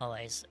you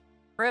always.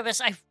 Rubus,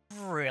 I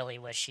really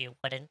wish you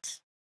wouldn't.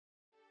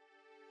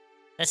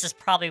 This is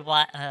probably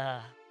what,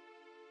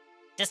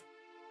 Just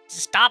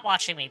stop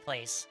watching me,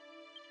 please.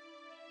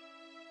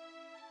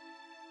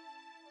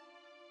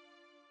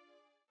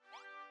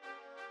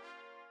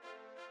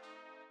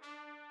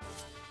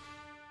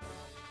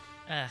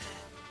 Ugh.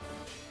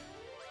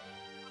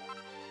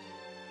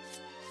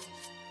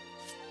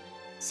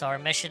 So our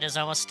mission is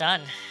almost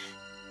done.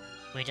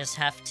 We just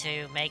have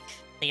to make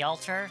the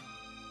altar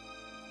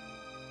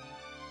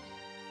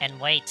and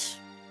wait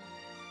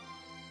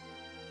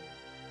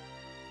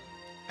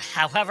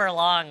however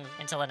long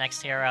until the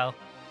next hero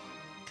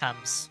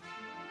comes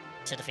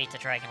to defeat the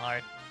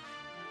Dragonlord.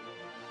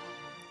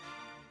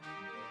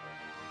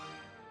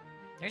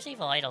 There's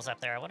evil idols up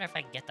there. I wonder if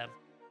I can get them.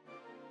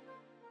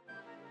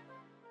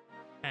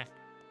 Huh.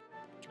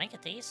 Can I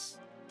get these?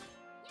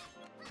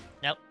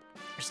 Nope.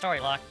 They're story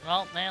locked.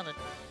 Well, now that...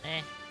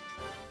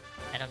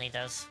 I don't need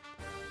those.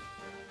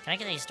 Can I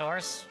get these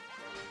doors?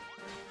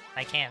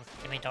 I can.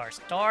 Give me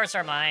doors. Doors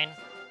are mine!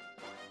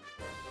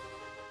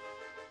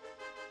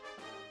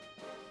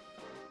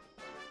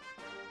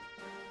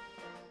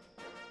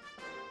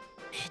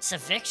 It's a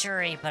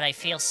victory, but I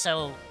feel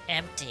so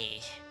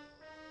empty.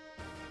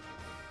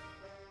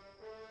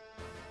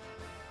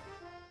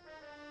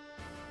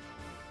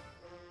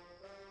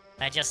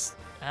 I just,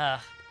 I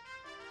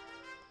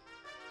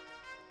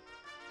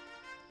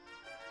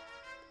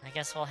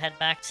guess we'll head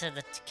back to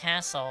the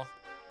castle.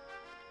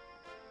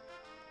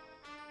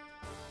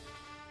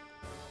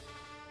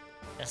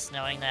 Just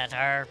knowing that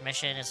our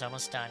mission is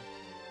almost done.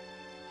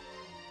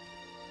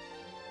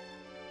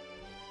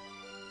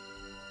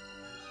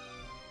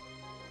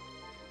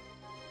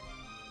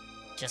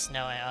 Just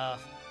knowing, oh.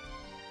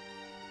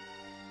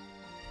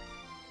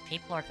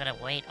 People are gonna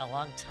wait a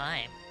long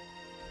time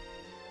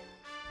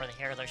for the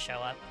hero to show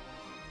up.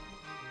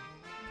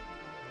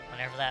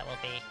 Whenever that will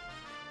be.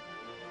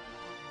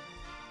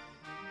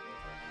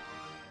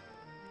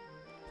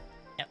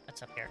 Yep,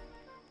 that's up here.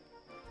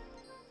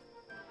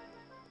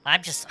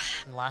 I'm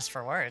lost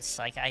for words.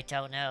 Like, I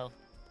don't know.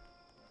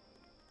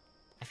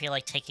 I feel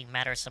like taking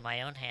matters in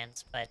my own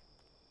hands, but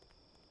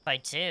if I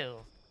do,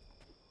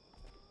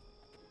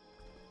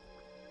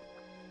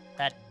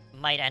 that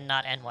might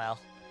not end well.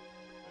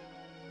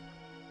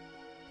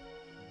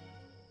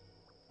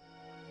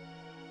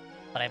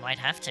 But I might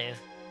have to.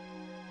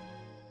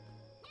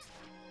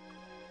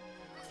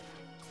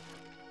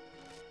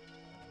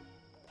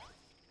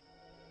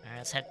 Alright,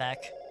 let's head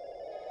back.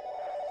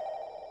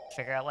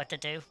 Figure out what to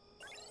do.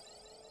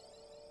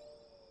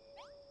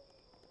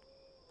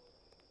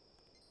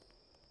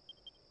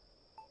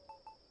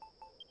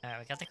 Alright,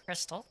 we got the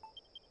crystal.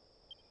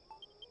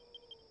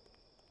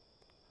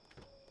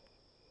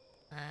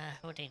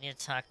 Who do you need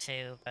to talk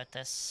to about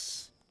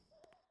this?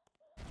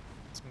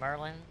 It's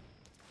Merlin.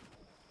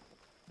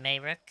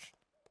 Mayrick.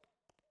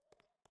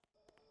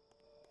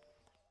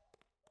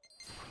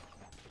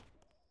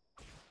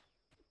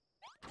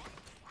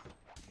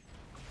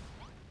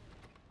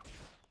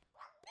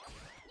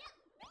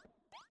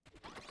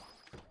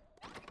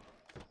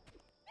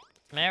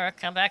 Mayrick,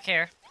 come back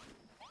here.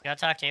 Gotta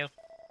talk to you.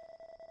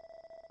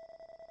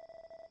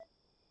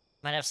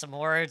 Might have some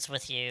words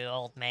with you,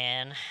 old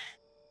man.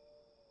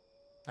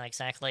 Not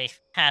exactly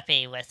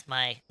happy with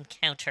my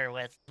encounter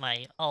with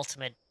my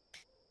ultimate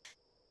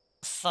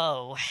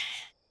foe.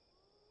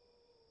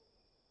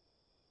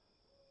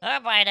 Oh,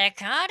 by the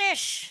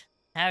goddess!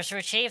 Has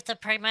retrieved the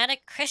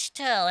prismatic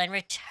crystal and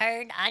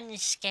returned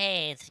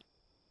unscathed.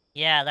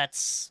 Yeah,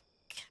 that's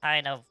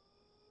kind of...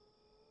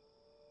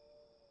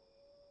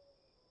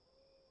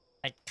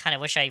 I kind of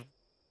wish I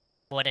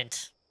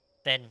wouldn't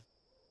been...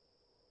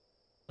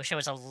 Wish it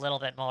was a little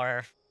bit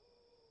more...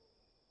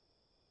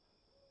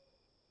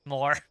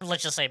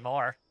 Let's just say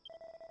more.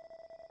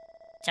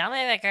 Tell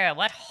me, my girl,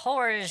 what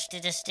horrors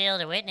did the still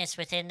to witness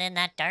within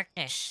that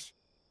darkness?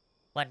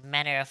 What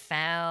manner of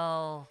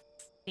foul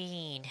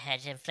fiend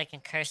had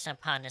inflicted curse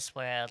upon this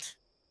world?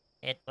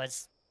 It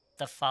was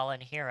the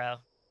fallen hero.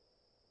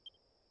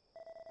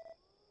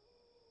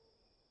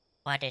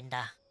 What in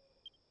the...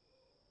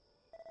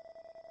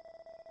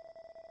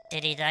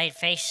 Did he die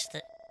face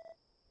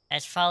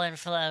has fallen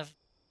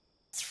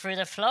through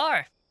the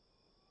floor?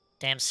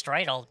 Damn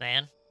straight, old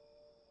man.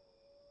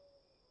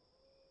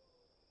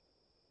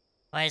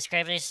 Why, his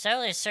gravely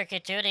so, his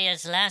circuit duty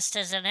as last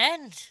as an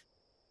end.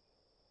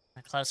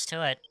 We're close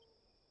to it.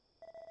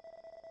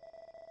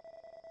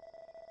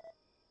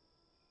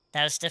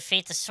 That was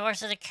defeat the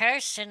source of the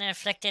curse and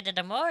inflicted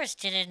it Moors,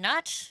 did it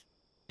not?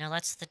 No,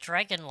 that's the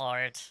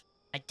Dragonlord.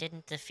 I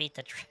didn't defeat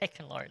the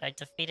Dragonlord. I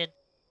defeated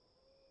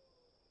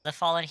the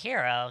fallen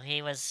hero.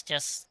 He was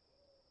just...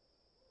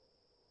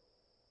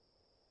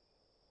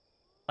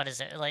 What is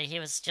it? Like, he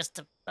was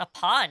just a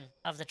pawn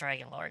of the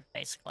Dragonlord,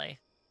 basically.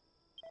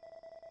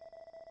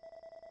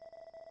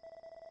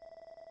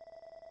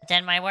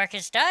 Then my work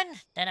is done.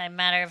 Then a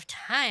matter of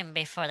time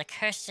before the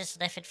curse is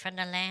lifted from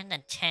the land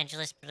and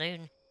Tangelus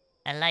bloom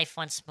a life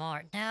once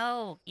more.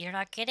 No, you're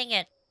not getting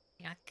it.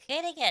 You're not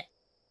getting it.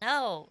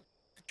 No,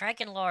 the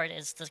Dragonlord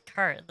is the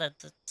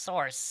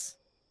source,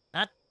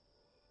 not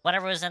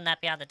whatever was in that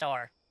beyond the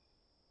door.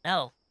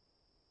 No.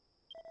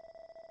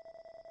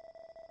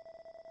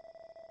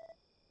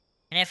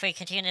 And if we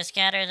continue to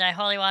scatter thy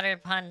holy water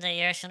upon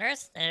the ocean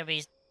earth, then it'll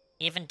be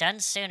even done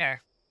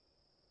sooner.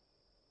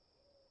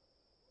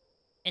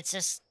 It's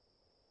just...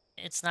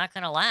 it's not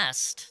gonna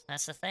last.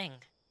 That's the thing.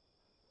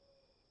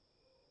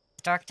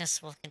 The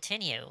darkness will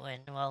continue,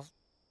 and will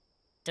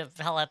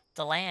develop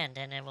the land,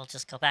 and it will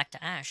just go back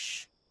to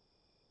ash.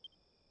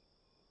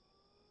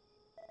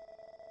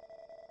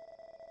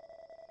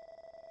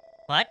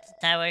 What?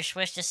 Thou wish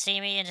to see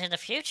me into the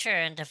future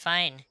and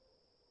divine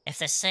if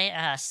the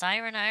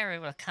Siren Irie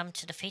will come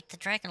to defeat the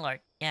Dragonlord.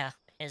 Yeah.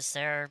 Is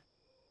there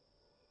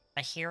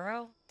a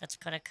hero that's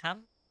gonna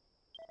come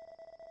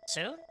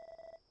soon?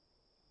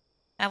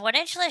 What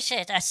English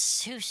it? A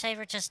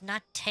soothsayer does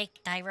not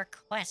take thy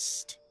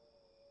request.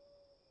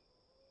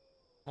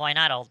 Why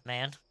not, old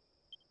man?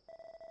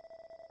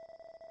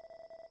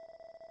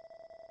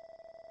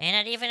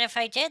 And even if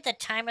I did, the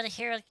time of the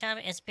hero to come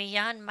is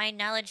beyond my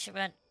knowledge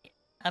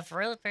of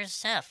Rubus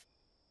stuff.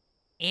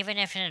 Even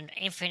if an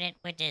infinite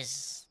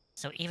witness.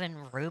 So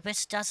even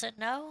Rubus doesn't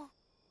know?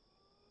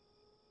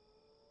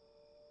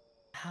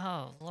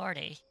 Oh,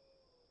 lordy.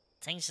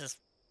 Things have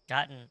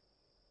gotten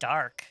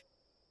dark.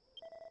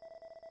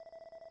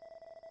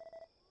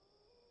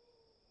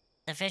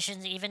 The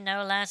visions even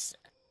no less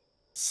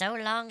so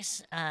long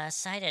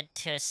sighted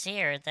to a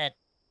seer that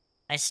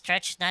I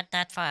stretch not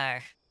that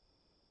far.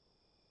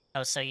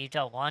 Oh, so you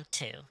don't want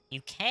to.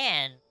 You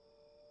can,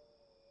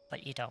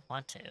 but you don't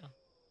want to.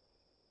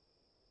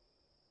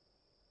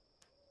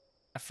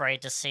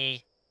 Afraid to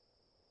see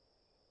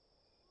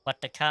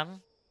what to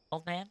come,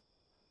 old man?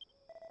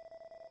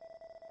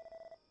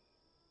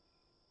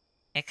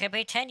 It could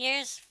be 10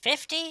 years,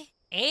 50,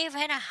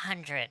 even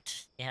 100.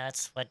 Yeah,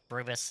 that's what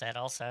Rubus said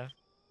also.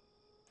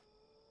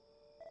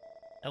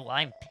 Oh,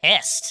 I'm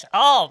pissed.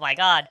 Oh my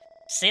god.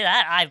 See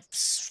that?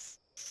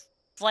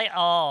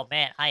 Oh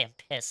man, I am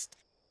pissed.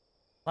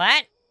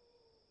 What?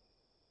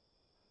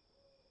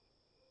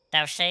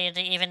 Thou say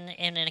that even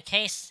in a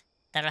case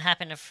that will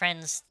happen to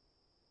friends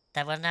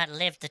that will not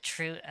live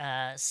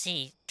the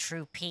see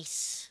true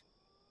peace.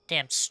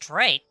 Damn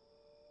straight.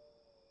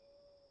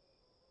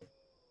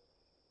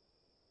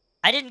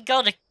 I didn't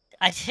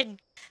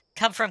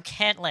come from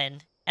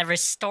Cantland and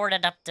restored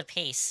it up to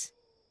peace.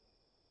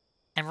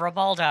 And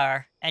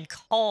Ramaldar and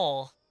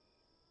Cole.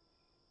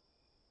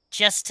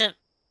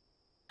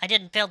 I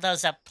didn't build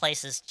those up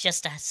places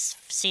just to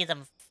see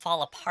them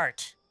fall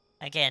apart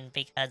again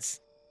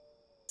because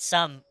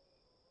some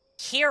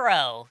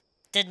hero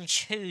didn't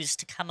choose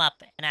to come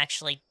up and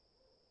actually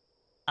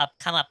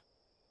come up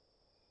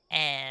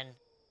and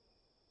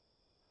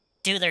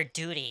do their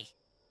duty.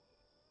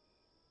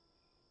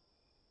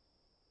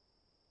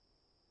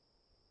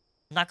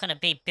 I'm not going to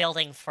be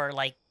building for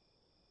like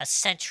a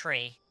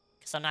century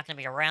because I'm not going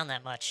to be around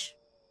that much.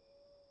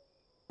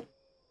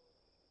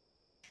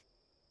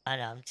 I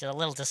know, I'm just a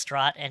little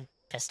distraught and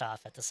pissed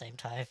off at the same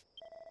time.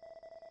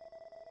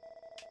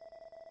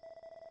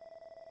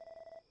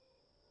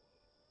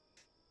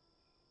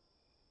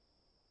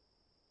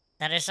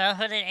 That is all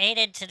who had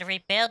aided to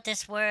rebuild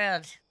this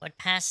world would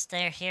pass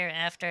there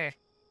hereafter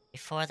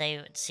before they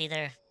would see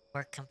their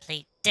work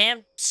complete.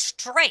 Damn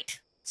straight!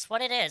 That's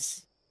what it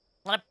is.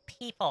 A lot of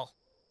people.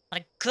 A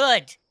lot of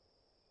good,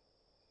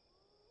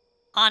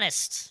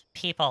 honest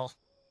people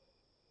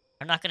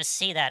are not going to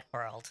see that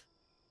world.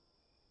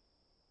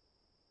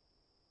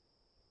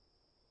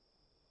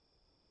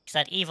 Because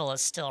that evil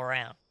is still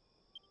around.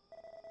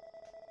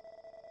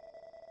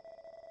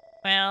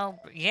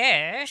 Well,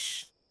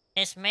 yes.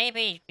 This may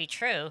be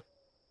true.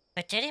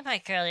 But Didi, my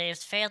girl,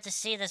 has failed to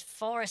see this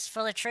forest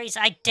full of trees.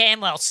 I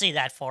damn well see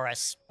that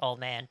forest,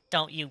 old man.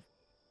 Don't you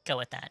go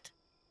with that.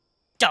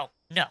 Don't.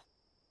 No.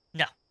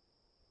 No.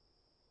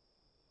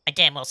 I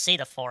damn well see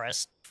the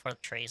forest for the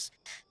trees.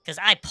 Because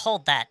I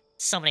pulled that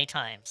so many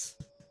times.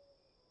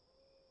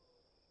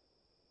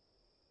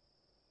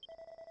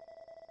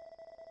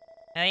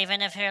 Now,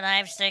 even if her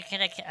lives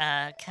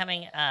are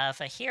coming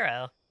of a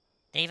hero,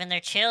 even their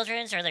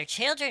children's or their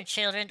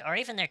children or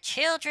even their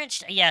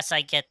children's... Yes,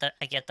 I get the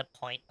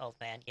point, old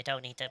man. You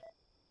don't need to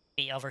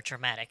be over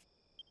dramatic.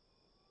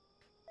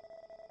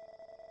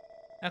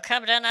 Oh,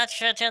 come down, not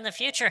sure in the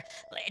future.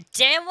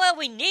 Damn well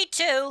we need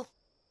to!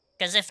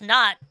 Because if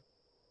not,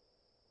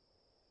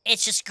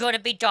 it's just going to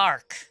be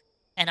dark.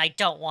 And I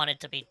don't want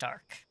it to be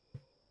dark.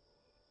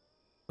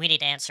 We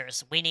need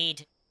answers. We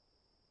need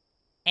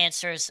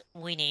answers.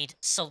 We need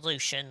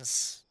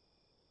solutions.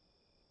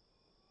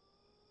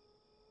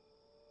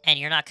 And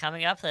you're not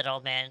coming up with it,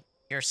 old man.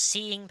 Your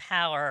seeing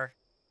power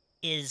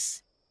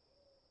is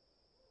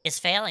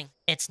failing.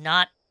 It's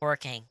not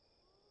working.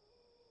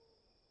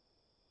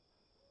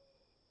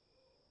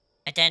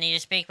 I then need to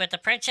speak with the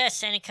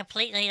princess and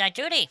completely thy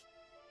duty.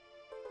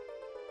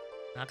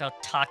 I'll go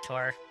talk to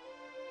her.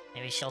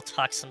 Maybe she'll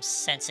talk some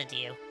sense into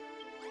you.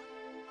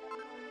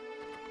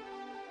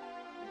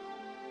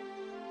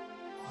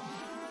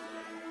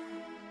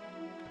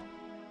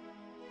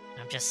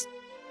 I'm just...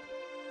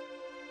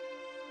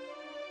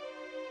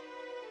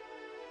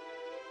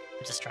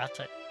 just dropped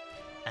it.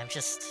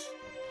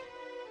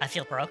 I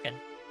feel broken.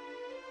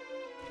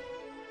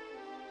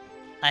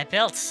 I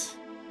built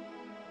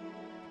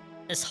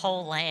this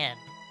whole land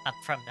up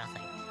from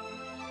nothing.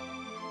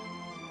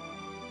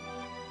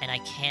 And I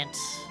can't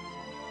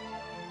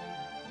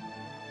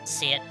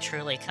see it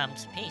truly come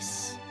to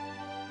peace.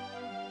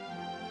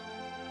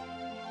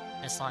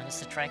 As long as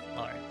the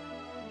Dragonlord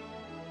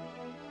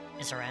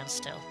is around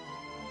still.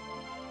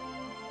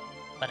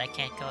 But I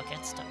can't go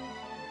against him.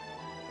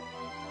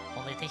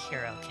 Only the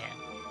hero can.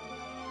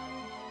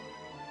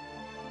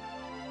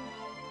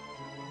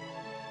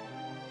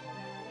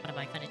 What am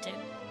I gonna do?